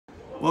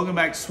Welcome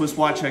back to Swiss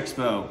Watch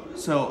Expo.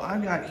 So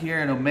I've got here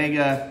an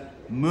Omega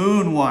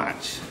Moon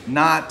watch,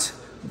 not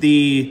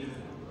the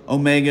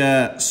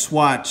Omega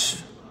Swatch,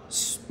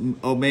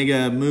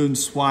 Omega Moon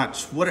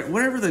Swatch,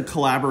 whatever the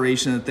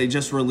collaboration that they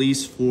just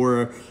released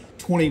for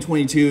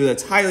 2022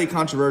 that's highly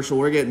controversial.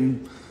 We're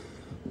getting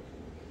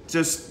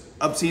just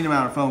obscene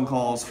amount of phone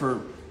calls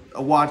for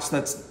a watch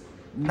that's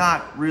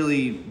not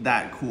really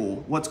that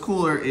cool. What's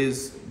cooler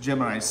is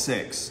Gemini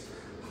VI.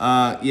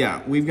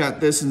 Yeah, we've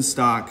got this in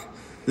stock.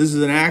 This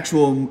is an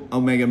actual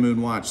Omega Moon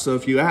watch. So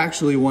if you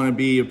actually want to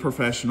be a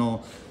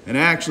professional and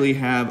actually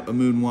have a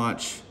moon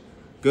watch,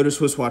 go to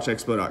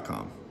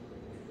SwissWatchExpo.com.